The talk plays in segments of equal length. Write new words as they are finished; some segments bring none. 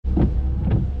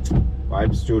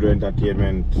Vibe Studio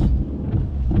Entertainment.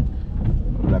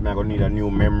 Like I'm gonna need a new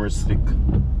memory stick.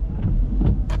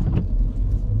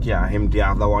 Can't empty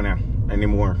out that one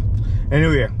anymore.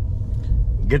 Anyway,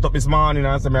 get up this morning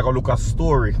and say I'm gonna look at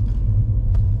story.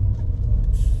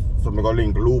 So I'm gonna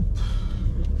link loop.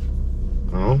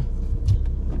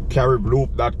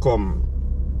 Caribloop.com.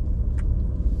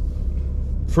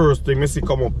 First thing I see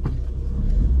come up.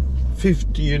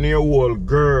 15-year-old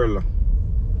girl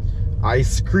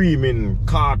ice creaming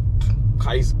caught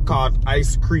ice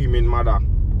creaming mother.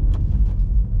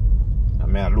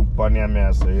 And I look on here and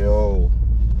I say, yo,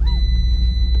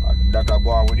 that I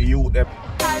go on with the youth them.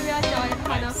 Hi, we are Joy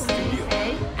from Hannah from the UK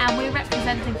and we're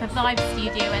representing for Vibe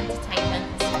Studio Entertainment.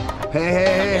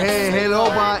 Hey, hello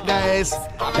guys.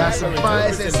 That's a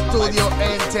Vibe Studio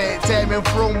Entertainment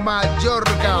from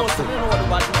Majorca.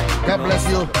 God bless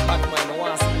you.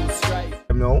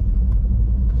 No.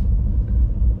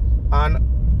 And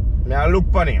I look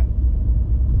funny.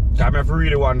 I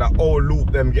really wonder how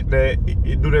loop them get there,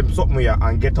 do them something here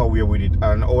and get away with it,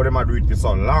 and how them do it for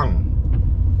so long.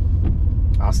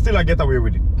 I still get away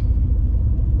with it.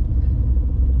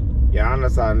 You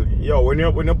understand? Yo, when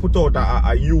you put out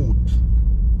a youth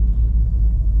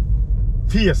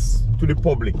face to the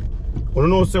public, you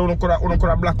know say you could have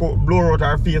blow out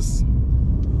her face.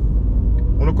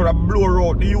 You could have blow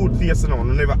out the youth face now,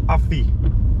 you never have to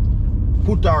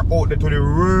put her out there to the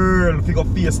world, figure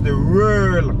face the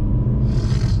world.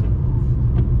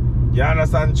 You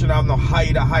understand? She don't have no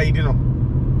hide, you know.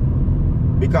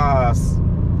 Because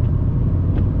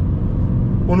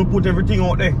when you put everything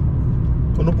out there,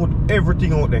 when you put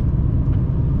everything out there.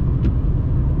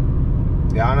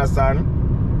 You understand?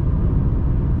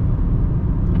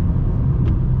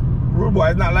 Rude boy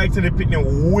is not like to the picnic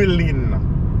willing.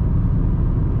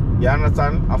 You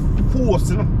understand? A force,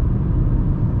 you know.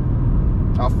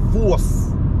 A force.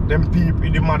 Them people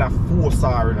in the mother force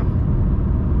her, you know.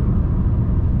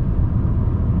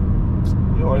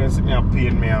 Yo, you see me a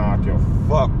pain my heart, yo.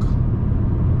 Fuck.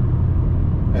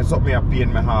 And something a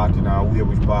pain my heart in a way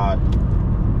which part.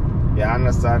 You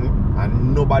understand?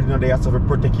 And nobody know they have to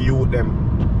protect you with them.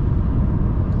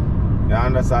 You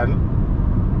understand?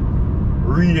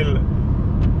 Real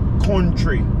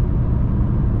country.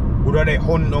 Would they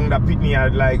hunt down the pitney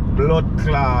like blood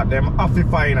clot, them have to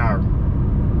find her.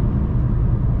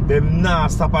 Them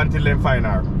not stop until them find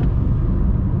her.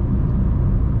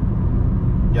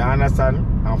 You understand?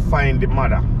 And find the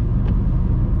mother.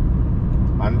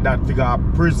 And that figure a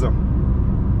prison.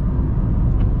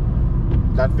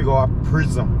 That figure a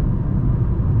prison.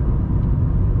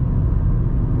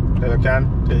 You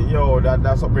can tell, yo,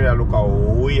 that's something I look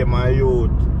away my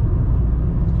youth.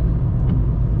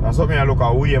 That's something I look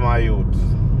away my youth.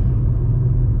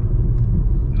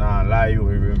 Nah, lie you.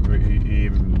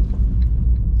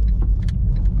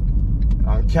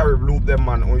 And caribloop them,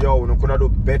 man. Oh, yo, we could have do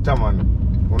better, man.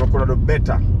 We could have do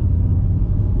better.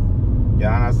 You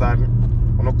understand?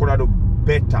 We could have do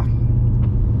better.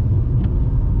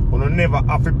 We never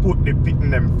have to put the pit in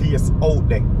them face out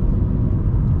there.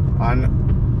 And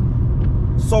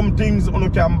some things you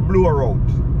can blow out.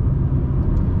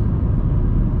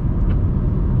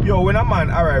 Yo, when a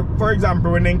man, alright, for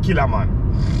example, when they kill a man,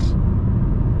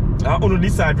 and you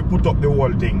decide to put up the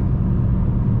whole thing,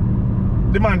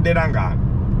 the man dead and gone.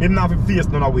 He not have to face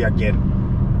none of way again.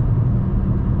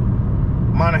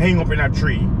 Man hang up in a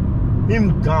tree.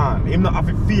 Him gone. Him not have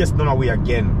to face none of way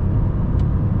again.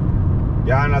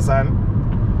 You understand?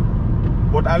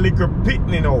 But a little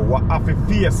pitney now, what have to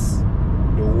face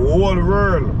the whole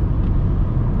world.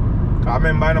 I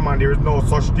remember, man, there is no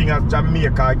such thing as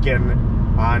Jamaica again,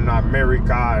 and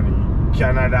America, and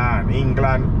Canada, and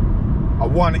England.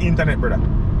 One internet, brother.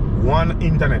 One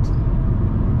internet.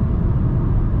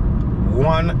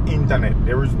 One internet.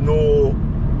 There is no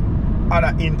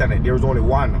other internet. There is only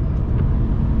one.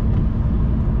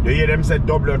 You hear them say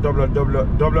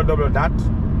www dot.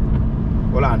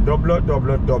 Hold on.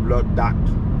 www dot.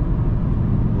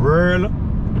 World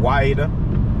Wide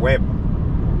Web.com.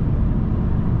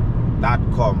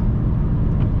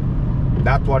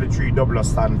 That's what the 3 W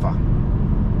stand for.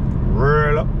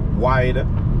 World Wide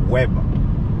Web.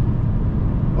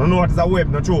 You don't know what is a web,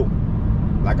 not true?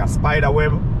 Like a spider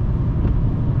web.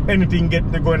 Anything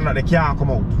get going on, they can't come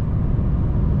out.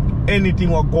 Anything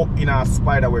will go in a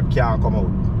spider web can't come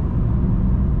out.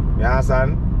 You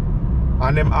understand?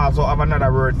 And them also have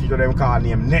another word for them call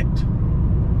name net.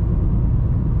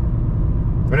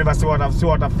 Whenever see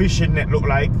what a fishing net look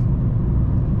like,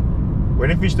 when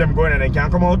the fish them going and they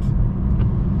can't come out,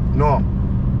 no.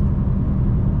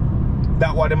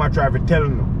 That's what them are trying to tell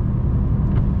you.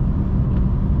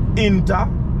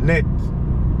 Internet.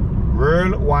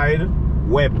 World Wide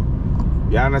Web.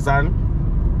 You understand?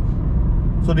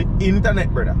 So the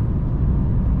internet, brother.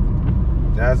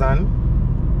 You understand?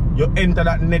 You enter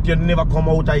that net, you never come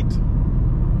out of it.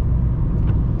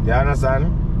 You understand?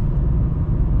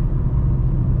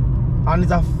 And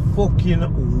it's a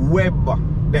fucking web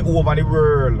they over the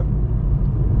world.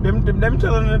 Them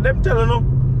telling you.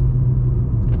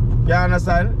 You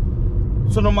understand?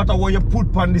 So no matter what you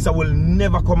put on this, it will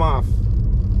never come off.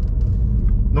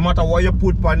 No matter what you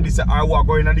put on this or what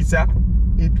going on this,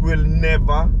 it will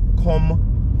never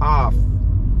come off.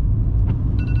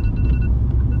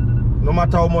 No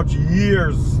matter how much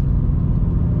years,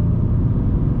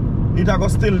 it go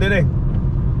still there.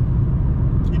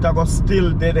 It go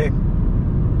still there.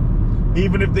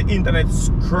 Even if the internet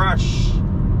crash,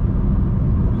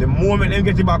 the moment they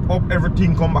get it back up,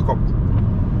 everything come back up.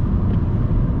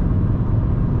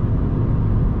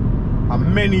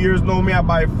 And many years now, me I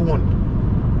buy phone.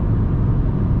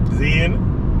 Zine,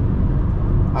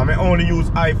 I may only use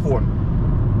iPhone.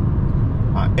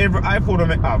 And every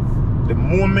iPhone I have, the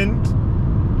moment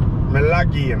I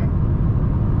log in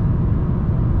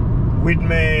with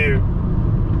my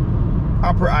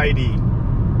Apple ID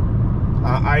and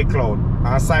iCloud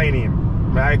and sign in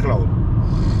my iCloud,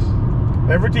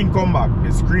 everything come back. The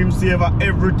screensaver,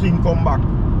 everything come back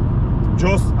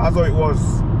just as how it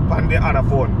was on the other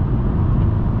phone.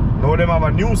 Now them have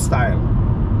a new style.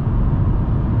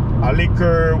 A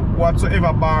liquor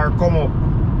whatsoever bar come up,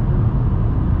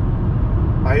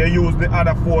 and you use the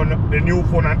other phone, the new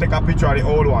phone, and take a picture of the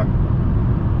old one,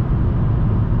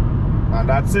 and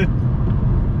that's it.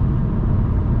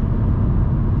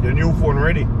 The new phone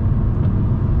ready.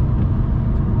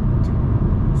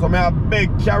 So me have big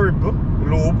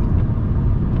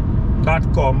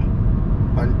caribloop.com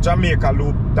and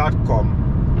JamaicaLoop.com.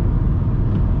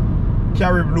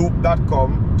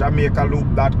 caribloop.com,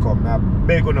 JamaicaLoop.com. I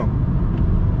beg you now,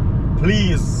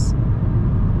 please,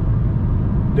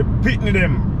 the pitney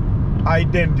them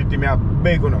identity, me I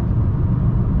beg you now.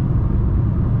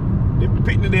 The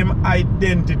pitney them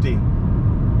identity.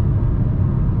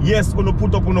 Yes, gonna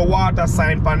put up on a water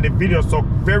sign on the video, so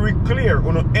very clear.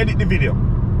 Gonna edit the video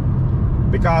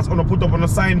because gonna put up on a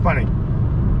sign on it.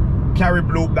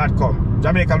 caribloop.com,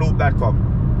 JamaicaLoop.com.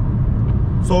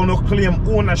 So no claim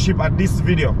ownership at this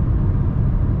video.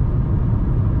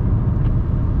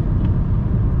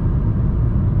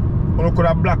 You could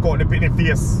have black out the pitney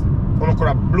face. You could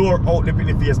have blur out the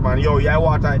pitney face, man. Yo, yeah,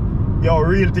 water, yo,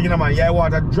 real thing, man. Yeah,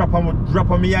 water, drop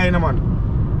on me, yeah, man.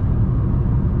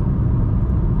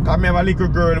 Cause me have a little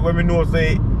girl when me know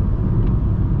say,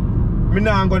 me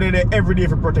not go there every day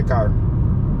for protect her.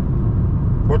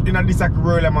 But in a this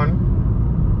world, man,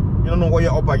 you don't know what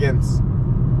you're up against.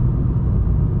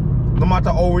 No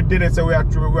matter how we did it, say we are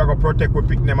going to protect, we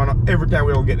pick them, and every time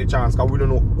we will get the chance, because we don't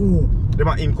know who they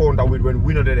might encounter with when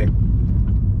we know they're there.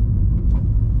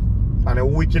 And the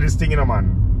wickedest thing,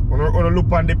 man. When you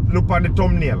look on the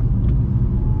thumbnail,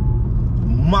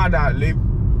 mother,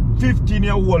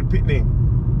 15-year-old pitney,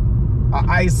 a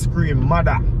ice cream,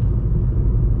 mother.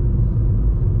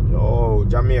 Yo,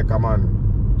 Jamaica, man.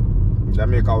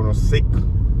 Jamaica was sick.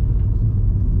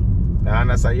 You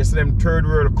understand? You see them third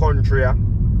world country, you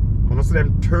see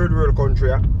them third world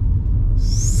country,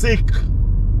 sick.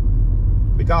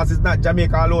 Because it's not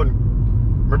Jamaica alone.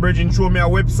 My brethren show me a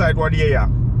website what they are.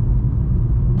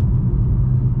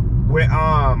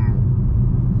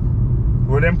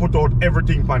 Where them put out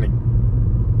everything funny.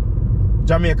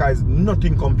 Jamaica is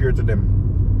nothing compared to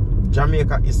them.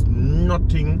 Jamaica is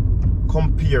nothing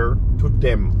compared to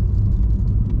them.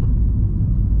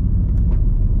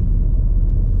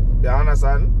 You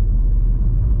understand?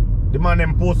 The man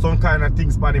them post some kind of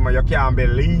things for him and you can't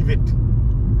believe it.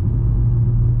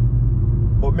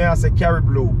 But me I say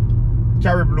caribloop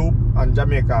and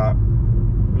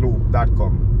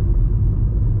JamaicaLoop.com.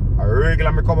 I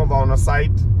regularly come over on the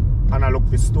site and I look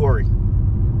for story.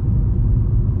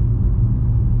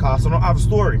 Cause I don't have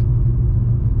story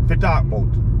to talk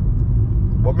about.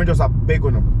 But me just a beg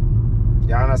on them.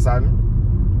 You understand?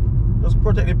 Just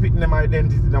protect the pitney them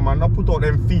identity, man. Not put out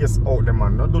them face out them,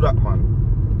 man. Don't do that, man.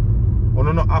 You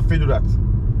don't have to do that.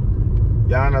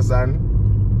 You understand?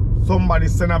 Somebody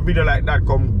send a video like that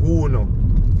come go now.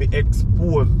 Be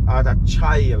exposed as a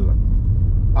child.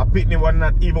 A pitney was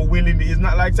not even willing. It's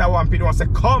not like that one pitney was say,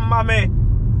 come, mommy,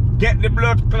 get the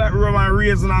blood clot Roman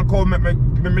raisin and come make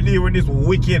me deal with this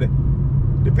wicked.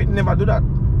 The pitney never do that.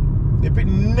 The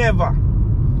pitney never.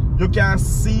 You can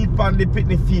see it on the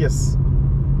pitney face.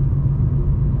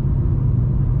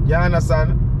 You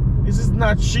understand? This is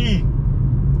not she.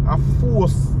 A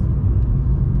force.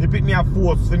 The pitney a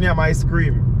force for near my ice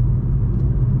cream.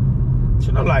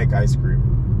 She don't like ice cream.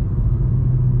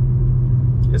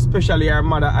 Especially her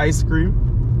mother ice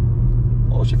cream.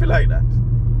 Oh, she feel like that?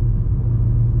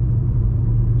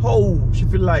 How she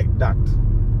feel like that?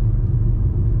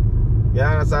 You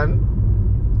understand?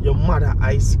 Your mother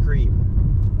ice cream.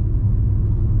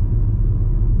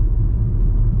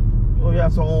 Oh, you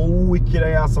have some wicked, you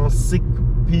have some sick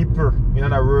people in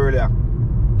the world.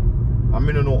 I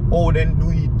mean, don't know how they do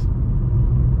it.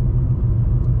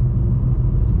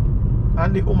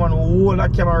 And the woman hold a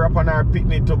camera up on her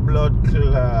picnic to blood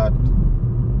clot.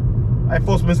 I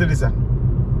first say this.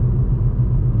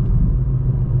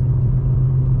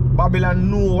 Babylon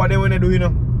know what they want to do, you know.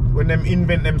 When them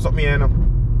invent them something, you know.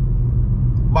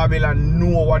 Babylon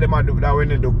know what they might do that when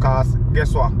they do, cause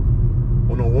guess what?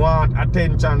 We don't want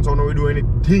attention, so we do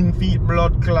anything feet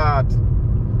blood clot.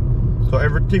 So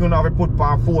everything we have to put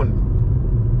on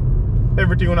phone.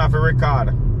 Everything we have to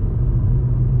record.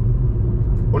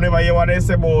 Whenever you hear what they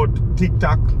say about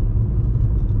TikTok,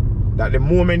 that the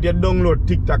moment you download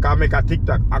TikTok and make a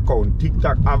TikTok account,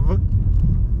 TikTok have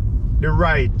the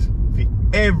right for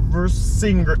every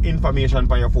single information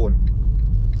on your phone.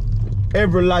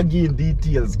 Every login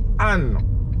details and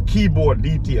keyboard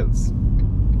details.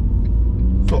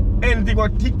 So anything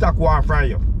what TikTok want from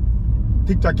you,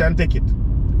 TikTok can take it.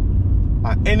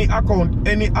 And any account,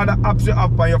 any other apps you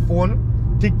have on your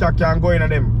phone, TikTok can go in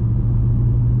them.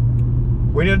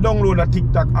 When you download a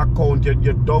TikTok account, you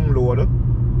download,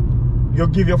 you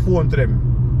give your phone to them.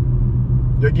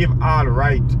 You give all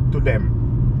right to them.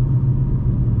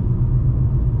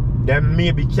 Them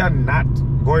maybe cannot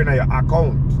go in your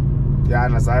account. You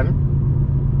understand?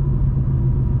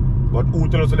 But who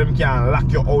tells them can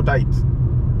lock you out of it?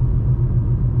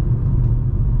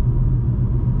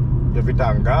 You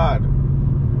thank God.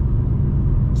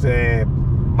 Say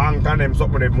bank and them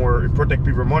something that more protect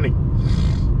people money.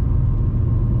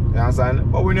 You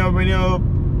understand? But when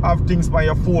you have things by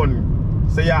your phone,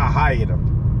 say you hide.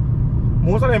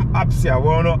 Most of them apps here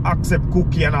will not accept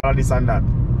cookie and all this and that.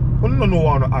 You don't know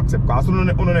how to accept because you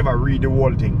don't never read the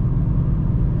whole thing.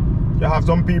 You have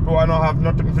some people who don't have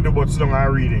nothing to do but sit down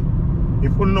and read it.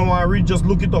 If you don't know how to read, just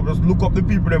look it up. Just look up the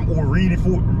people them who read the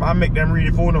phone and make them read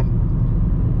the phone.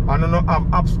 And you don't have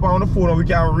apps on the phone we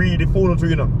can read the phone to,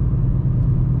 you know.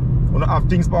 You don't have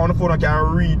things on the phone and can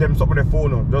read them something on the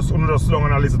phone. Just sit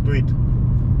down and listen to it.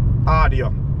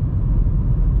 Audio.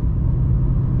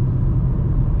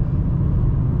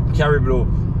 Caribloop.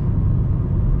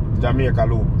 Jamaica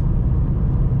loop.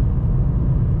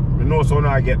 You know, so now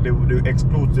I get the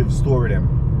exclusive story them.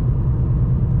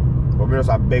 But me just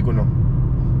a beg you know.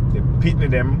 They pitney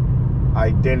them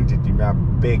identity. Me a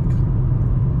beg.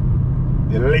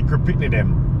 The liquor pitney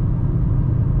them.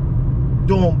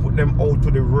 Don't put them out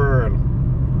to the world.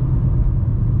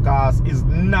 Cause it's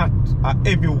not a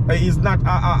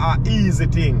easy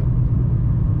thing.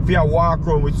 If you walk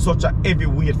around with such a heavy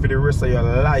weight for the rest of your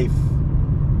life.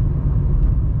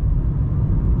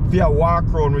 If you walk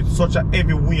around with such a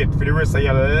heavy weight for the rest of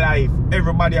your life,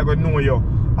 everybody are gonna know you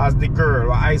as the girl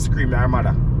or ice cream your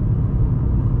mother.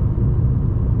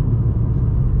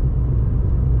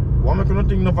 Why am I gonna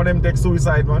think enough of them take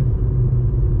suicide, man?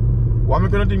 Why am I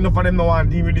gonna think enough of them no want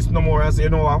to deal with this no more and say, you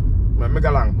know what? Let me go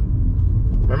along.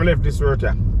 Let me leave this work here.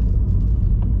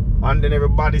 And then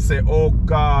everybody say, oh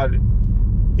God,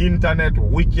 internet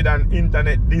wicked and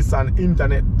internet this and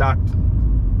internet that.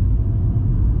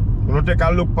 You know, take a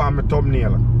look at my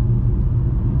thumbnail.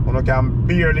 You can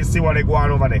barely see what they go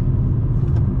on over there.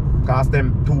 Cause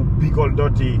them two big old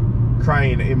dirty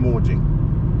crying emoji.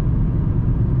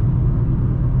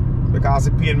 Because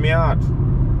it pain me heart.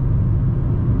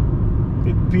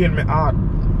 It pain me heart.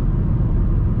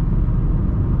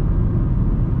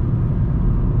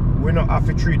 We don't have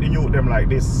to treat the youth them like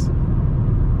this.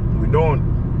 We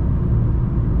don't.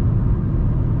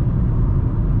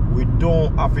 We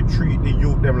don't have to treat the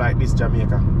youth them like this,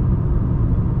 Jamaica.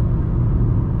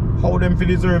 How them feel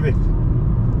deserve it?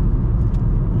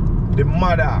 The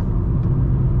mother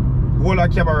hold a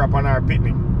camera up on her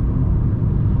picnic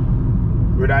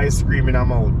with ice cream in her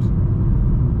mouth.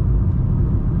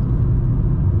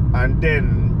 And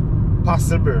then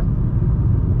possible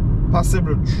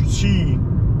she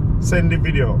send the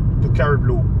video to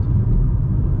caribloop.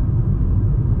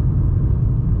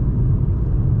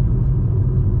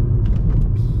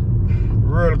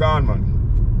 World gone, man.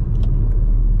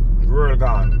 World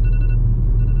gone.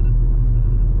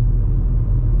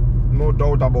 No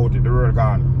doubt about it, the world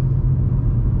gone.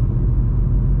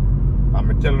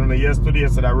 I'm telling you yesterday,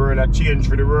 so that world had changed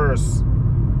for the worse.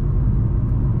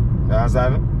 You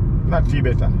understand? Not feel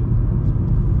better.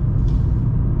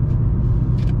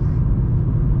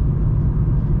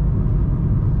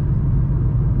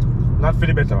 Not for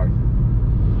the better one.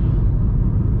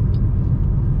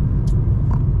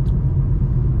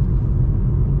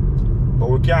 But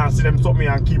we can't see them stop me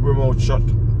and keep them mouth shut.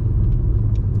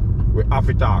 We have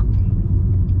to talk.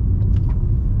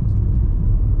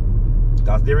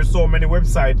 Because there is so many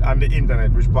websites on the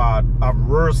internet which part have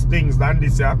worse things than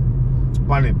this here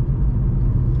on it.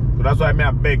 So that's why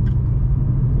I beg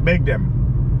them.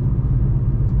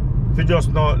 If you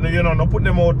just not put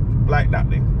them out like that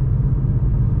thing.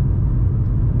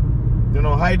 You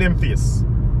know, hide them face.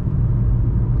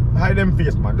 Hide them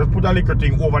face, man. Just put a liquor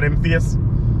thing over them face.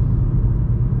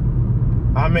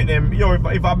 And make them, yo,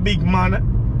 if a big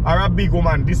man or a big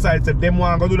woman decides that them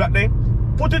want to go do that thing,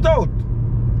 put it out.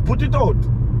 Put it out.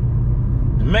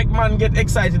 Make man get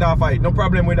excited and fight. No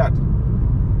problem with that.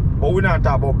 But we're not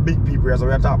talking about big people, so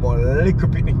we're talking about liquor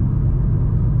pitney.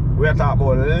 We're talking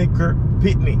about liquor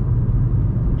pitney.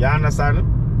 You understand?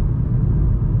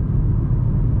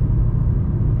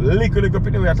 Liquor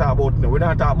pitney we're talking about now. We're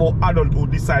not talking about adults who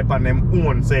decide on them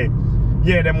own, say,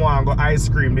 yeah, them want to go ice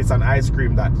cream this and ice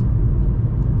cream that.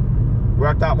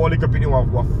 We're talking about liquor pitney who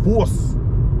are forced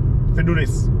to do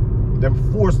this. Them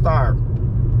 4-star.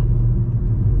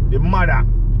 The mother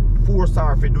forced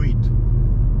her to do it.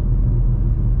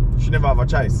 She never have a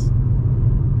choice.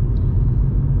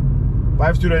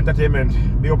 5 Studio Entertainment,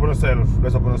 be up on yourself,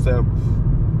 bless up on yourself.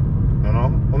 You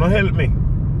know? You know, help me.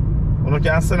 You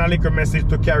can send a little message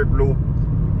to caribloop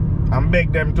and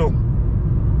beg them to.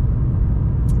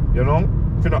 You know?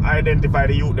 If you don't identify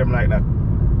the youth them like that.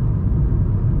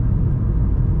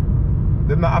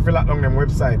 Them not have to lock down them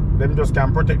website. Them just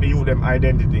can protect the youth them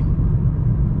identity.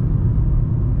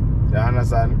 You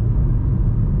understand?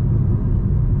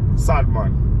 Sad,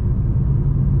 man.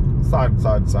 Sad.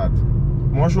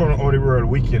 I'm going to show you how the world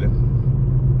wicked.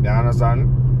 You understand?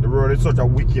 The world is such a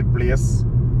wicked place.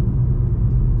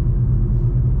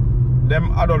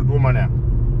 Them adult women here.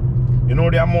 You know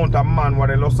the amount of man what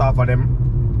they lost off of them?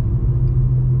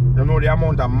 You know the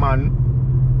amount of man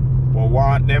who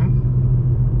want them?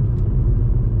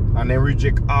 And they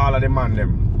reject all of the man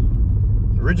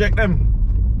them. Reject them.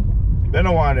 They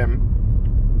don't want them.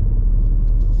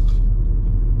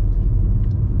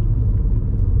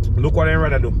 Look what they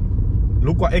rather do.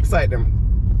 Look what excite them.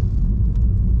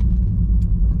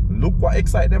 Look what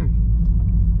excite them.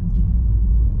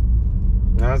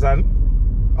 You understand?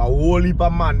 A whole heap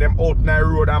of man them out in the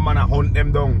road and man a hunt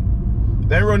them down.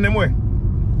 Then run them away.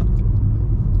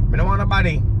 I don't want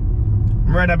nobody. I'd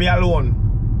rather be alone.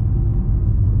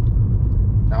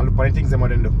 Now look at the things them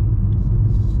want them do.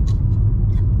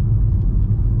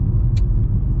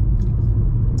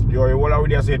 Yo, what are we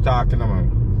there say talking, man?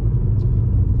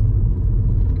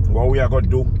 What we are going to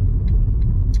do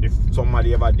if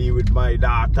somebody ever deal with my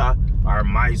daughter or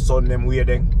my son them way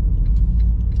then?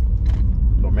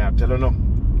 But me I tell you no.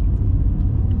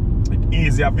 It's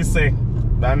easier to say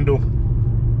than do.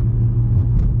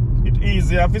 It's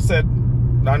easier to say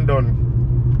than done.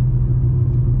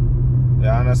 You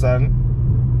understand?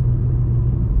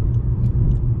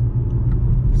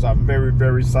 It's a very,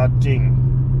 very sad thing.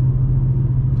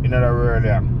 In other words,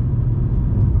 yeah.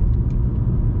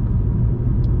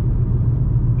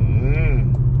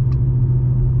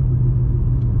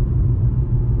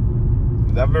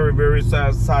 It's a very, very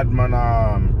sad man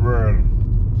world.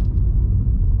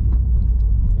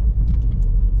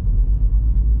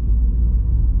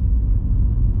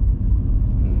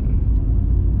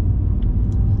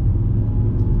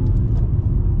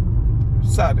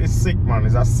 Sad, it's sick, man.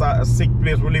 It's a sick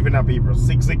place we live in, people.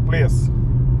 Sick place.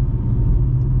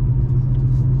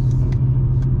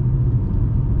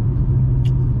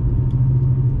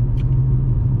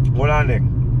 Hold on then.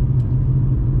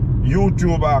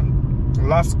 YouTuber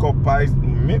last couple is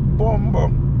me bombo.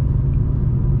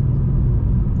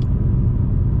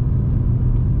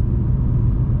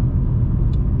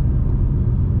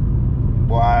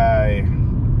 Why?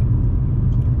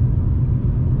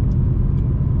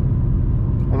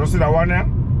 You see that one there?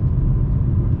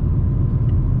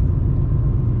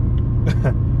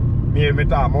 me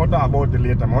talk about it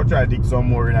later. I'll try to dig some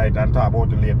more in it and talk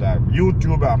about it later.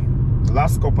 YouTuber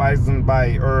last couple is by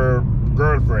her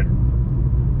girlfriend.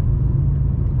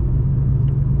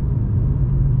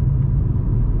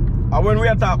 And when we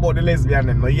talk about the lesbian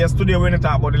them, yesterday when we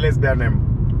talk about the lesbian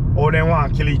them, how they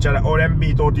want to kill each other, how them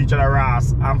beat out each other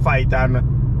ass and fight, and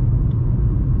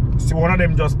see one of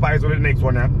them just spies with the next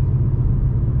one.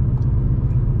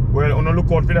 Well, I'm gonna look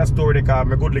out for that story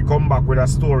because I could come back with a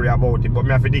story about it, but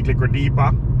I have to dig a little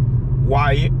deeper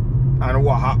why and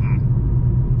what happened.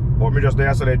 But me just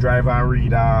there so they drive and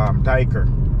read Tiger.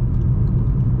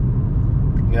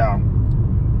 Yeah.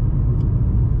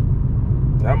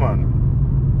 Yeah, man.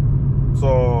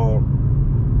 So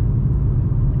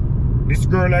this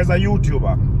girl is a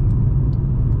YouTuber,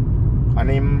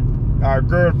 and her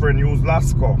girlfriend used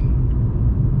Lasco.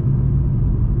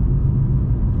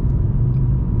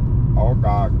 Oh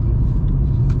God.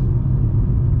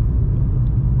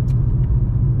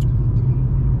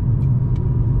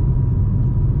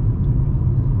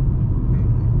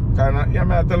 Yeah,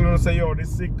 man, I tell you, say, yo,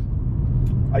 this sick.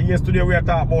 Yesterday we were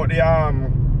talking about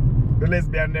the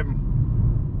lesbian them.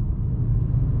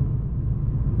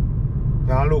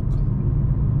 Now look.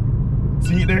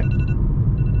 See it there?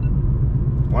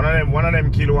 One of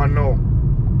them kill one now.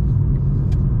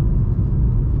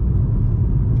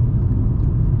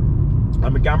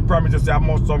 And we can promise you say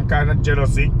about some kind of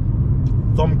jealousy,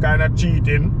 some kind of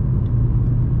cheating.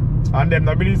 And them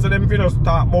not believe so them feel just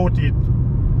talk about it.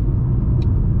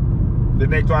 The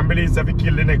next one believes if he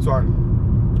kill the next one.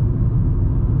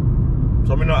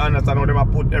 So me not understand how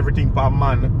them put everything per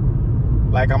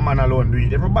man. Like a man alone do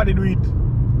it. Everybody do it.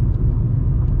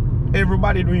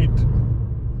 Everybody do it.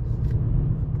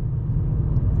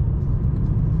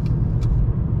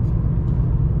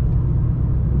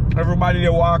 Everybody they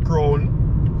walk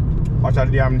around. Watch a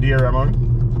damn deer, man.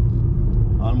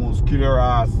 Almost kill your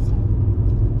ass.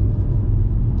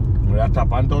 With a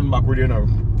tap and turn back with you now.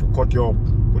 To cut you up.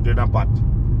 Put you in a pot.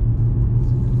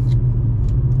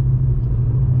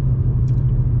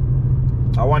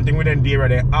 And one thing with them deer,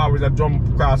 they always a jump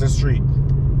across the street.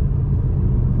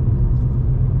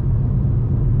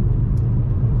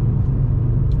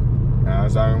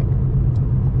 So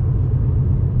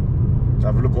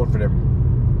have a look out for them.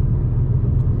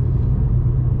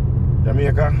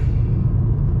 Jamaica,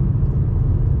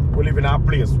 we live in our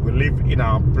place. We live in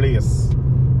our place.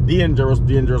 Dangerous,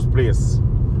 dangerous place.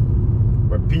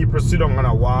 Where people sit down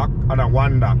and walk and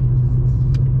wonder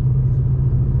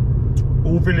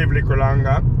who will live little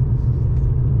longer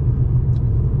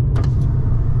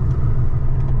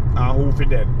and who will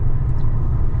dead.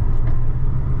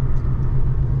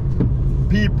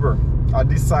 People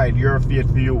decide your fate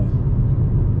for you.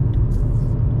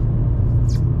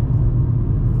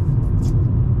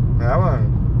 Yeah, man.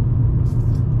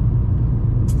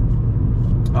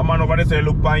 A man over there say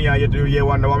look on you, you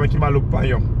wonder what make him look on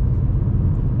you.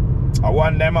 I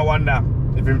wonder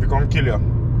if he can kill you.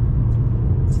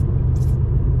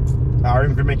 Or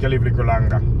if he make you live a little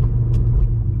longer.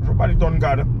 Everybody turn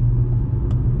God.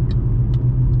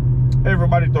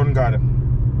 Everybody turn God.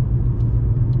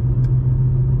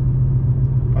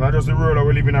 And that's just the world that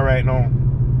we live in right now.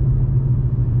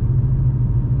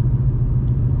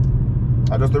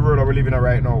 That's just the world that we live in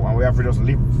right now. And we have to just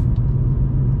live.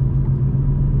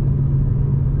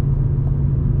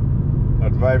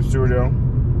 That Vibe Studio.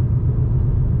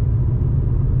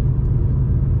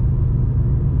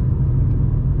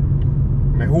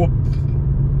 I hope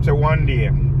so one day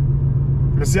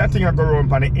I see a thing I go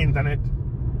around on the internet,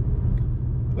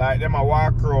 like them I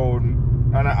walk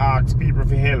around and I ask people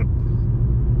for help,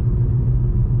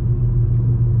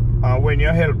 and when you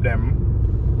help them,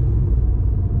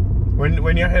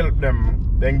 when you help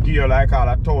them, then give you like all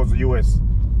 $1,000 US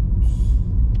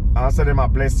and say them I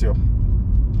bless you,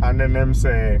 and then them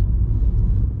say,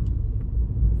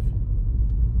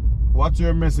 what's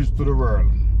your message to the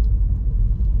world?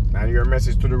 And your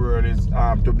message to the world is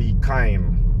to be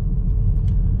kind.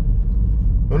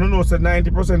 You don't know, so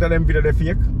 90% of them videos are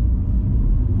fake.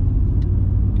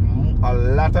 A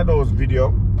lot of those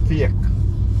videos fake.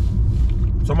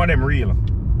 Some of them real,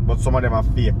 but some of them are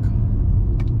fake.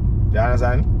 You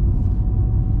understand?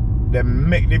 They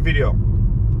make the video.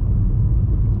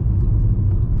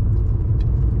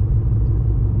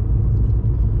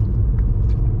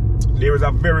 There is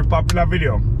a very popular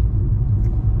video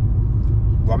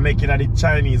we're making at the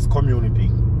Chinese community,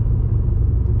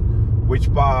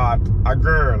 which part a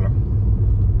girl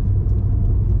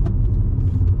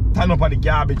turn up at the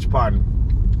garbage pan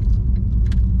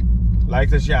like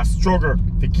that she has struggled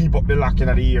to keep up the locking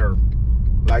of the ear,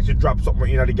 like she dropped something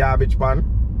in the garbage pan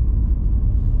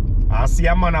and see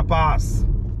a man a pass.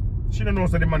 She don't know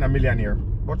so the man a millionaire,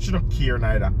 but she don't care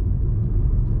neither.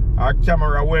 Her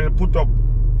camera well put up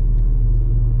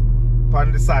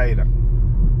on the side.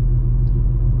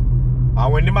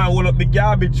 And when the man hold up the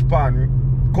garbage pan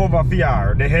cover for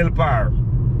her, they help her.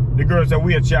 The girl say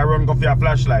wait, she run go for a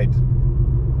flashlight.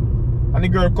 And the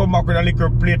girl come back with a little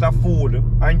plate of food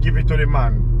and give it to the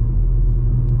man.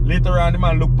 Later on the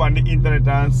man look on the internet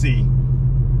and see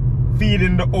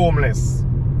feeding the homeless.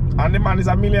 And the man is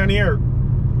a millionaire.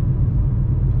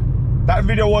 That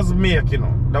video was made, you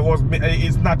know.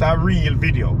 It's not a real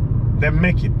video. They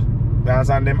make it.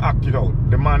 And them act it out.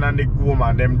 The man and the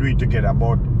woman, them do it together.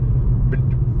 But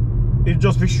It's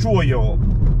just to show you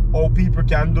how people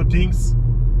can do things.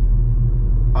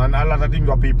 And a lot of things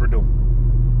what people do.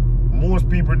 Most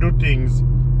people do things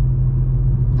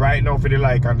right now for the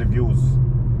like and the views.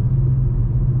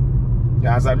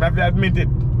 Yeah, so I have to admit it.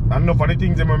 And enough of the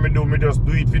things that when me just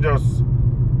do it for just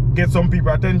get some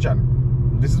people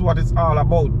attention. This is what it's all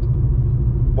about.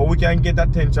 But we can get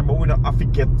attention, but we don't have to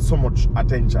get so much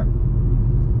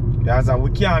attention. Yeah, so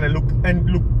we can't look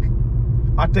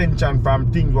attention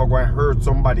from things that are going to hurt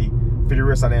somebody for the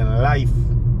rest of their life.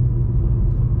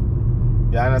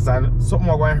 You understand? Something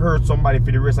are going to hurt somebody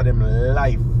for the rest of their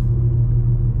life.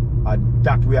 And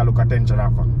that we are look attention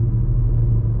after.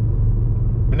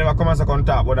 We never come and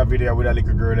talk about that video with a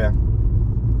little girl there.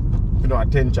 You know,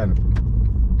 attention.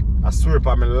 I swear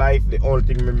upon my life, the only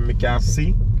thing I can see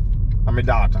is my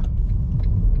daughter.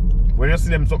 When you see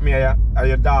them something here,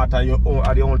 your daughter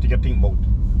are the only thing you think about.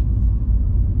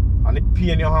 And it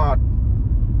pain your heart.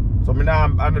 So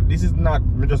this is not,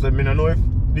 I don't know if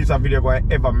this video going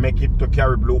to ever make it to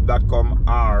caribloop.com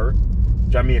or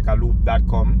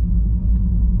jamaicaloop.com.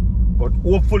 But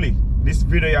hopefully this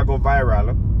video will go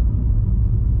viral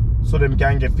so them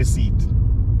can get to see it.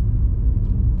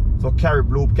 So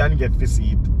Caribloop can get to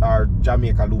see it or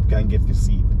Jamaica Loop can get to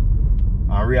see it.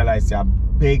 And realize I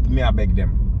beg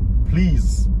them.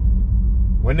 Please,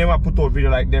 when they put out a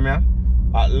video like them,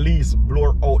 at least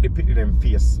blur out the pit in them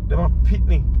face. They are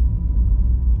pitney.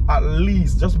 At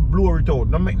least just blur it out.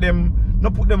 Don't make them,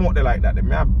 don't put them out there like that. They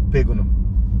are beg on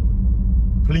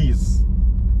them. Please.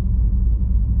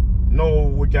 No,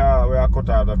 we are cut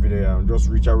out the video and just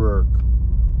reach our work.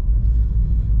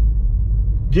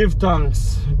 Give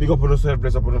thanks, big up on yourself,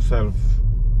 bless up on yourself,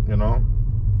 you know.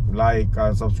 Like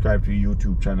and subscribe to the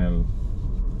YouTube channel,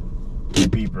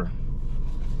 people.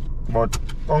 But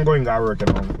ongoing got work, you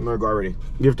know. No go already.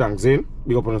 Give thanks, in,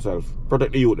 big up on yourself.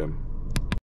 Protect the youth them.